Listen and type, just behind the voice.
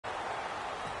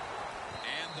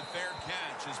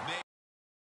catch is made.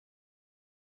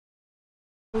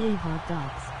 Holy hot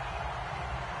dogs.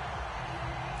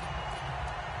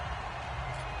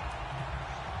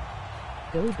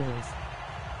 Go Bills.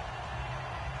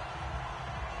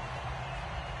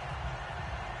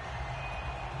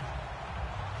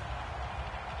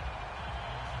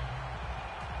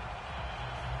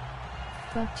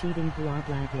 Fuck cheating blah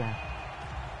blah blah.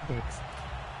 Dicks.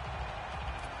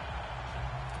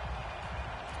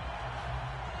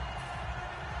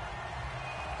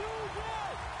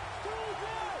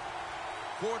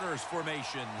 Quarters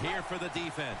formation here for the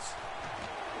defense.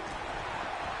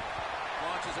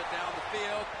 Launches it down the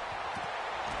field.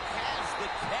 Has the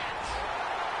catch.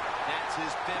 That's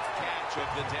his 5th catch of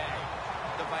the day.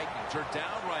 The Vikings are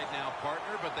down right now,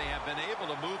 partner, but they have been able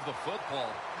to move the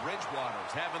football.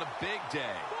 Bridgewater's having a big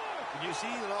day. When you see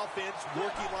an offense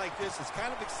working like this, it's kind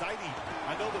of exciting.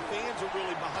 I know the fans are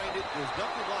really behind it. There's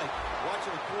nothing like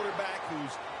watching a quarterback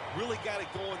who's really got it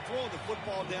going, throwing the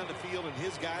football down the field, and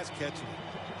his guys catching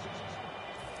it.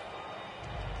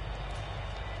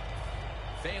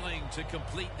 Failing to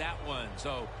complete that one,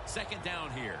 so 2nd down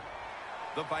here.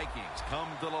 The Vikings come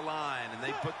to the line, and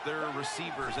they put their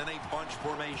receivers in a bunch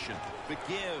formation. The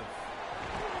give.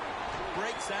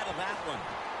 Breaks out of that one.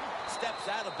 Steps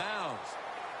out of bounds.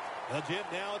 Well, Jim,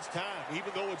 now it's time.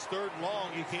 Even though it's 3rd and long,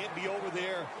 you can't be over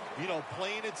there,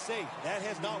 playing it safe. That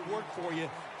has not worked for you.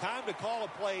 Time to call a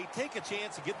play, take a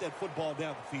chance to get that football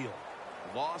down the field.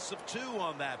 Loss of 2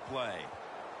 on that play.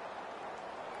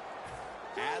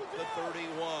 At the 31.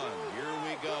 Here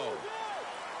we go.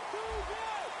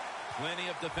 Plenty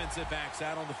of defensive backs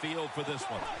out on the field for this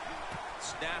one.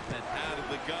 Snapping out of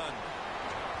the gun.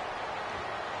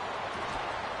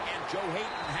 And Joe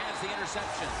Hayden has the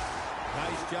interception.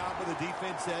 Nice job of the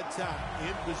defense that time.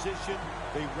 In position,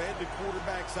 they read the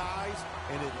quarterback's eyes,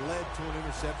 and it led to an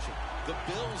interception. The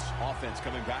Bills offense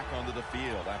coming back onto the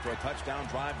field after a touchdown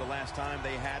drive the last time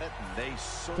they had it. They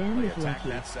certainly attacked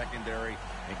that secondary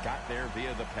and got there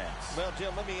via the pass. Well,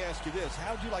 Jim, let me ask you this.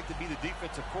 How would you like to be the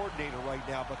defensive coordinator right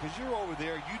now? Because you're over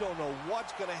there, you don't know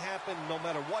what's going to happen. No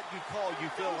matter what you call,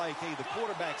 you feel like, hey, the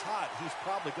quarterback's hot. He's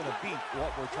probably going to beat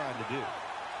what we're trying to do.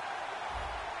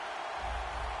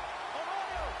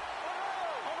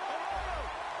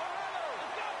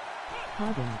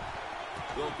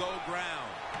 Will go ground.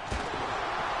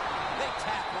 They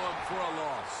tackle him for a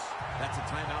loss. That's a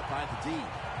timeout by the D.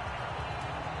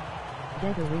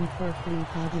 Get a ring for free,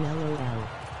 Poggy LOL.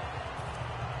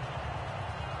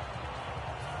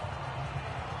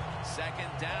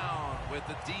 2nd down with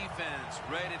the defense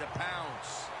ready to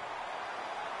pounce.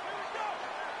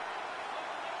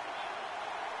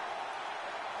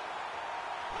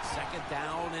 Second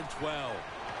down and 12.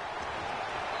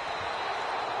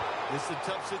 This is a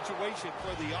tough situation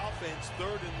for the offense,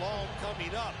 3rd and long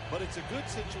coming up, but it's a good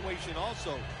situation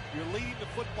also. You're leading the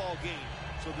football game,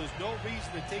 so there's no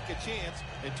reason to take a chance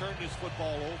and turn this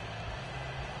football over.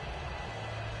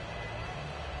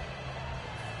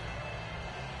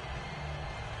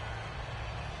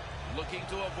 Looking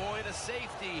to avoid a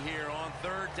safety here on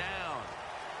 3rd down.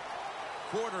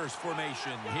 Quarters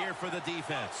formation here for the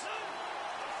defense.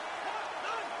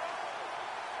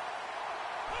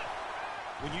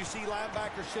 When you see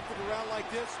linebackers shifting around like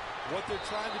this, what they're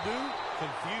trying to do,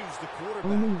 confuse the quarterback.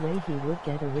 Only way he would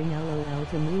get a ring LOL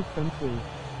to move from 3.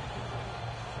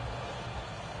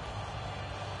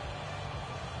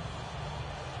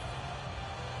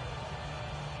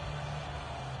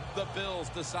 The Bills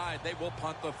decide they will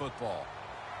punt the football.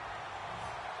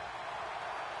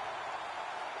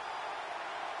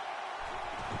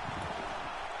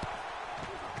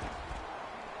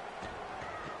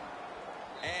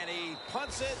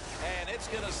 Punts it, and it's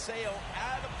going to sail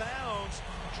out of bounds,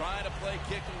 trying to play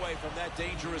kick away from that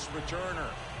dangerous returner.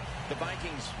 The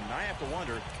Vikings, I have to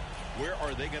wonder, where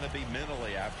are they going to be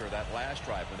mentally after that last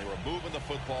drive when they were moving the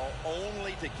football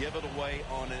only to give it away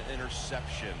on an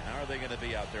interception? How are they going to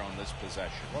be out there on this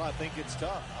possession? Well, I think it's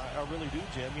tough. I really do,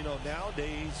 Jim.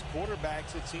 Nowadays,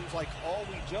 quarterbacks, it seems like all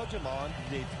we judge them on,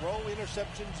 do they throw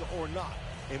interceptions or not?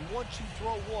 And once you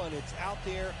throw one, it's out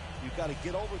there. You've got to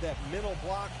get over that mental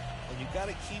block. And you've got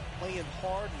to keep playing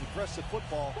hard and aggressive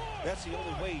football. That's the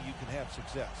only way you can have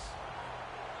success.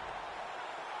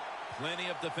 Plenty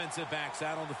of defensive backs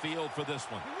out on the field for this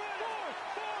one.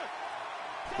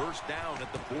 1st down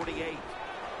at the 48.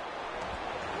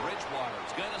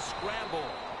 Bridgewater's going to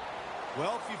scramble.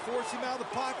 Well, if you force him out of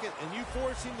the pocket and you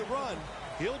force him to run,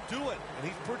 he'll do it. And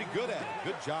he's pretty good at it.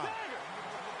 Good job.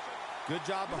 Good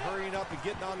job of hurrying up and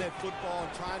getting on that football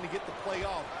and trying to get the play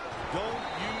off. Don't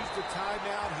use the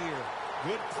timeout here.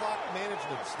 Good clock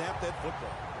management. Snap that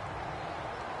football.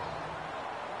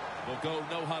 We'll go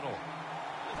no huddle.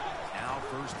 Now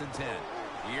 1st and 10.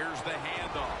 Here's the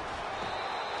handoff.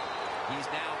 He's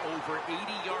now over 80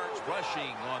 yards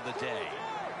rushing on the day.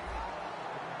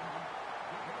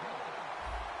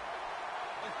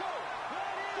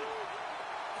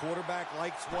 Quarterback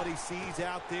likes what he sees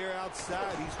out there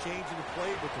outside. He's changing the play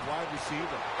with the wide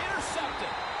receiver.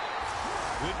 Intercepted.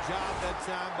 Good job that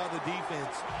time by the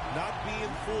defense. Not being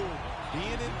fooled.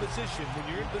 Being in position. When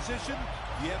you're in position,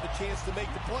 you have a chance to make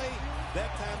the play.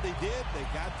 That time they did. They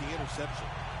got the interception.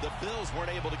 The Bills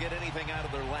weren't able to get anything out of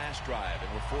their last drive and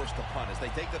were forced to punt as they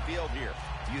take the field here.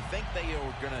 Do you think they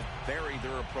are going to vary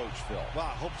their approach, Phil? Well,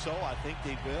 I hope so. I think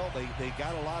they will. They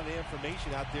got a lot of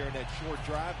information out there in that short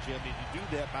drive, Jim, and you do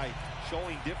that by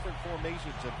showing different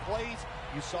formations and plays.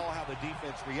 You saw how the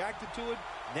defense reacted to it.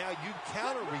 Now you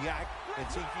counter-react and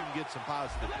see if you can get some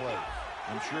positive plays.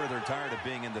 I'm sure they're tired of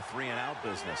being in the 3-and-out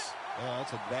business.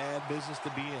 That's a bad business to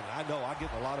be in. I know. I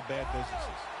get in a lot of bad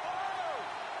businesses.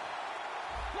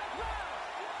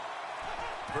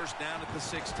 1st down at the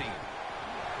 16.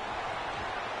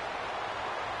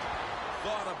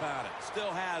 Thought about it.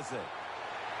 Still has it.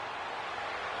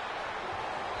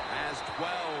 Has 12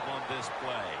 on this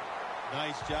play.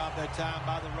 Nice job that time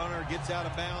by the runner. Gets out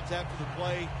of bounds after the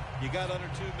play. You got under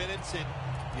 2 minutes, and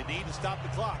you need to stop the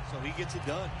clock, so he gets it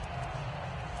done.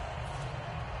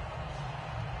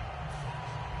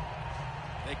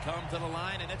 They come to the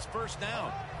line, and it's 1st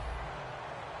down.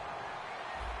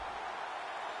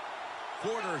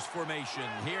 Quarters formation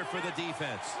here for the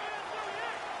defense.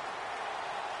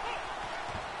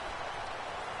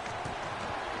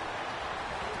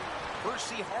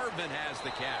 Percy Harvin has the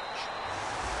catch.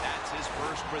 That's his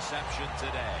 1st reception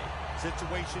today.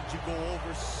 Situations you go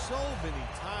over so many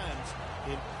times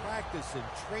in practice and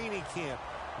training camp.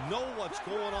 Know what's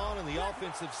going on the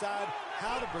offensive side,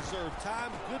 how to preserve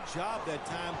time. Good job that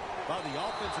time by the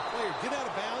offensive player. Get out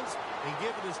of bounds and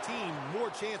giving his team more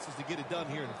chances to get it done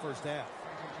here in the 1st half.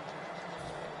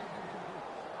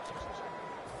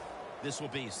 This will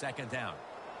be 2nd down.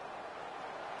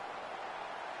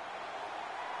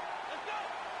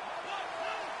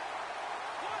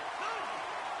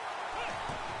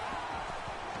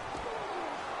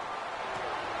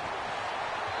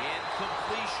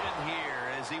 Incompletion here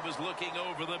as he was looking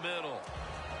over the middle.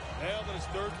 Well, but it's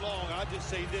 3rd and long. I just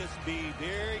say this, be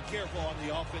very careful on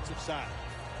the offensive side.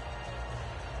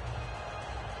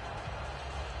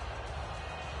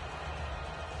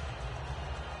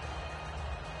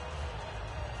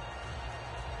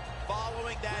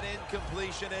 Following that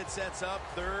incompletion, it sets up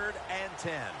 3rd and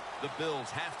 10. The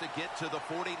Bills have to get to the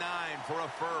 49 for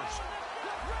a 1st.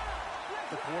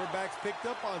 The quarterback's picked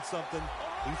up on something.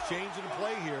 He's changing the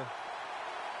play here.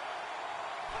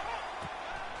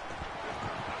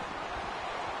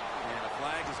 And a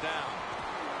flag is down.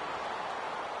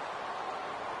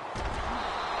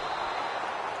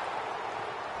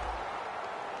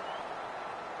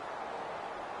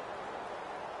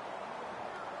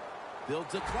 They'll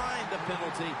decline the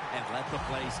penalty and let the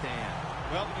play stand.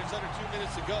 Well, when there's under 2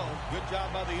 minutes to go, good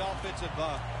job by the offensive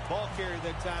ball carrier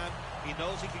that time. He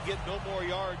knows he can get no more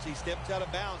yards. He steps out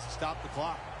of bounds to stop the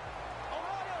clock.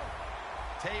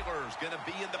 Taylor's going to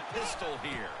be in the pistol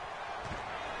here.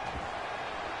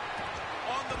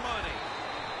 On the money.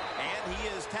 And he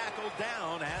is tackled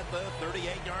down at the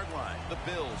 38-yard line. The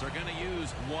Bills are going to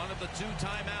use one of the 2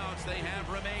 timeouts they have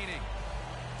remaining.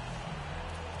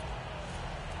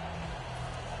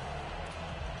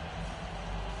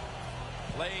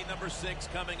 Play number 6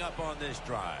 coming up on this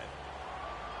drive.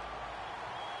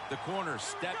 The corners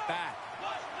step back.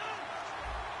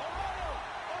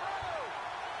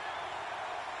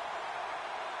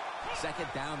 Second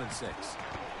down and 6.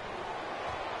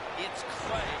 It's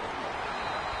Clay.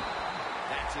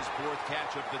 That's his 4th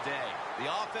catch of the day. The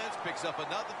offense picks up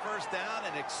another 1st down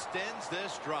and extends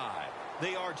this drive.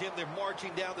 They are, Jim. They're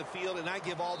marching down the field, and I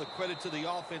give all the credit to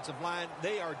the offensive line.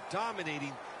 They are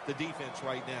dominating the defense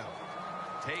right now.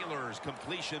 Taylor's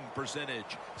completion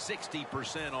percentage,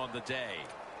 60% on the day.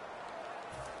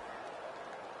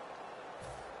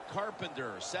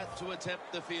 Carpenter set to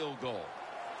attempt the field goal.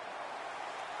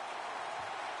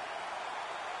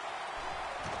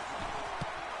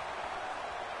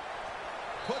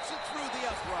 Puts it through the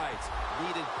uprights.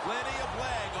 Needed plenty of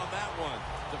leg on that one.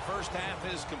 The 1st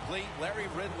half is complete. Larry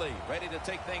Ridley ready to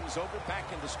take things over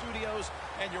back in the studios.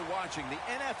 And you're watching the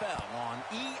NFL on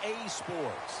EA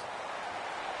Sports.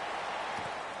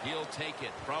 He'll take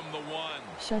it from the 1.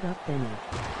 Shut up, Benny.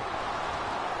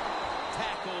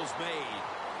 Tackles made.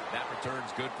 That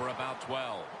return's good for about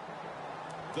 12.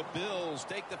 The Bills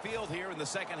take the field here in the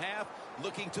second half,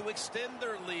 looking to extend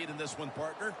their lead in this one,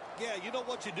 partner. Yeah, you know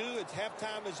what you do? It's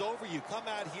halftime is over. You come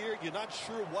out here. You're not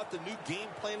sure what the new game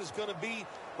plan is going to be,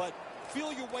 but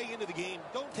feel your way into the game.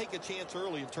 Don't take a chance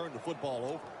early and turn the football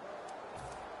over.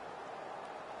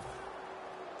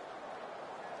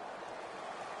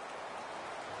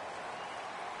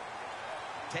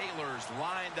 Taylor's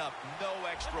lined up. No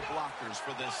extra blockers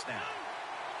for this snap.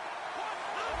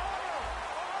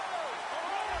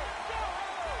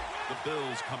 The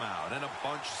Bills come out and a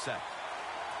bunch set.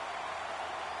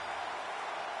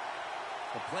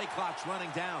 The play clock's running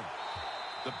down.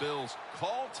 The Bills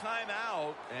call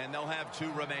timeout, and they'll have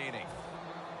 2 remaining.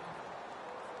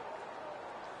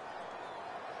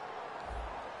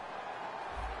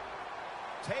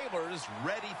 Taylor's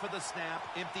ready for the snap.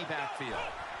 Empty backfield.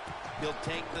 He'll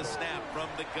take the snap from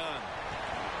the gun.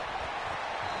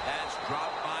 That's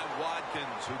dropped by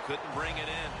Watkins, who couldn't bring it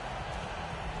in.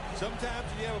 Sometimes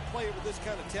when you have a player with this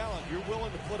kind of talent, you're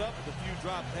willing to put up with a few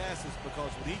drop passes because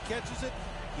when he catches it,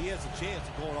 he has a chance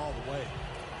of going all the way.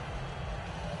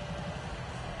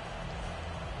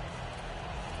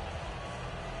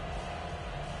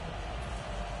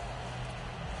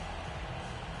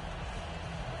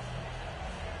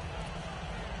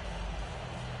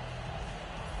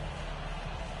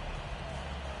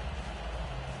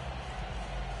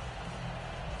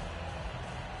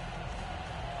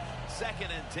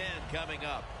 Second and 10 coming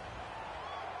up.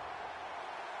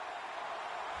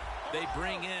 They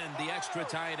bring in the extra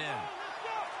tight end.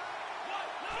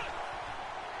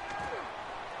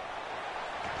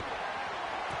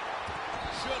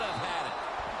 Should have had it.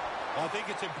 Well, I think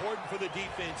it's important for the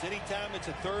defense. Anytime it's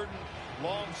a 3rd and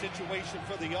long situation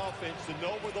for the offense to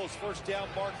know where those first down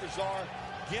markers are,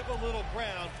 give a little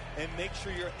ground, and make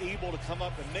sure you're able to come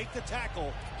up and make the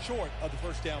tackle short of the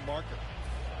first down marker.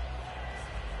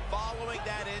 Following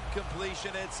that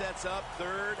incompletion, it sets up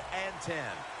 3rd and 10.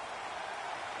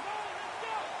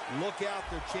 Look out,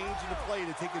 they're changing the play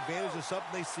to take advantage of something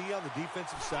they see on the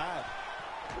defensive side.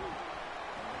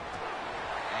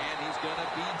 And he's going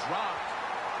to be dropped.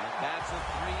 And that's a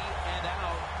 3 and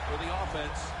out for the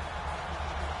offense.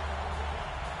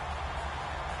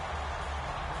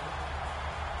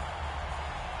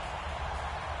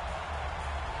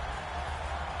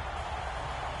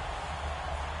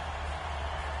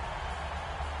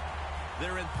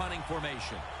 They're in punting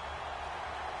formation.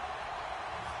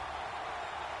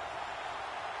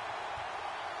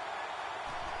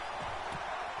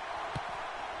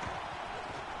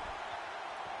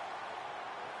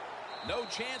 No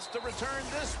chance to return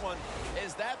this one.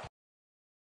 Is that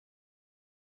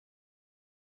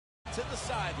to the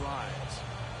sidelines?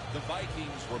 The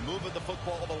Vikings were moving the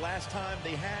football the last time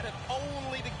they had it,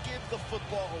 only to give the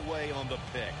football away on the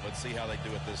pick. Let's see how they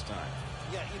do it this time.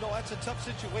 Yeah, you know, that's a tough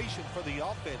situation for the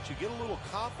offense. You get a little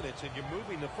confidence and you're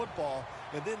moving the football,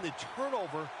 and then the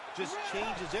turnover just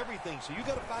changes everything. So you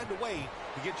got to find a way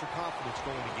to get your confidence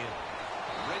going again.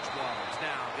 Bridgewater's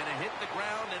now going to hit the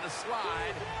ground in a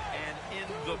slide and in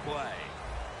the play.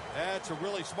 That's a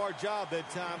really smart job that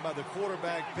time by the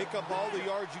quarterback. Pick up all the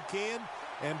yards you can,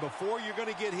 and before you're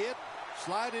going to get hit,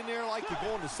 slide in there like you're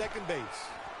going to second base.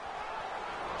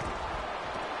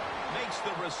 Makes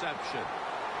the reception.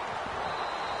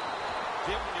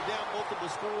 Jim, when you're down multiple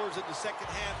scores in the second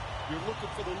half, you're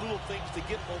looking for the little things to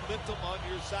get momentum on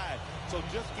your side. So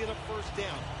just get a first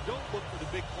down. Don't look for the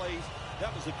big plays.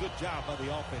 That was a good job by the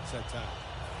offense that time.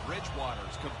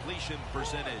 Bridgewater's completion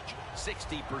percentage,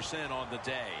 60% on the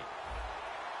day.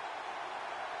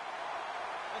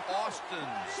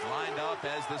 Austin's lined up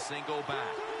as the single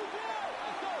back.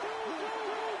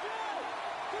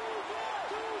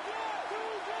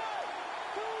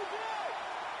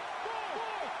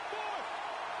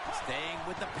 Staying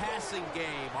with the passing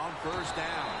game on first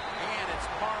down. And it's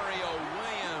Mario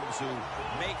Williams who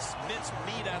makes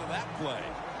mincemeat out of that play.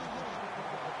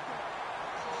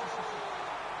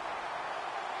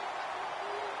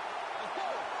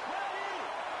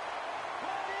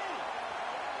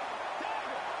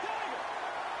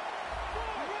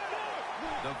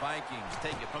 The Vikings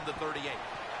take it from the 38.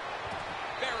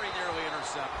 Very nearly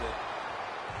intercepted.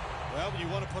 Well, when you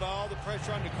want to put all the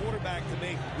pressure on the quarterback to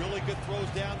make really good throws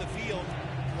down the field,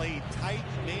 play tight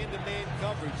man-to-man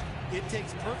coverage, it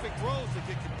takes perfect throws to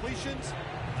get completions.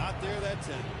 Not there, that's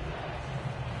it.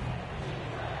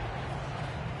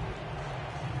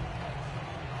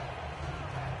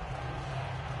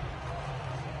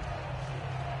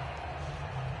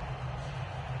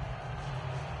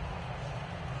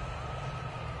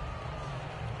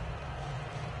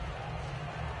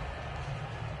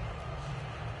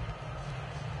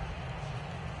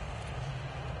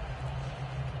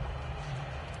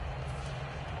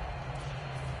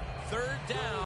 third down.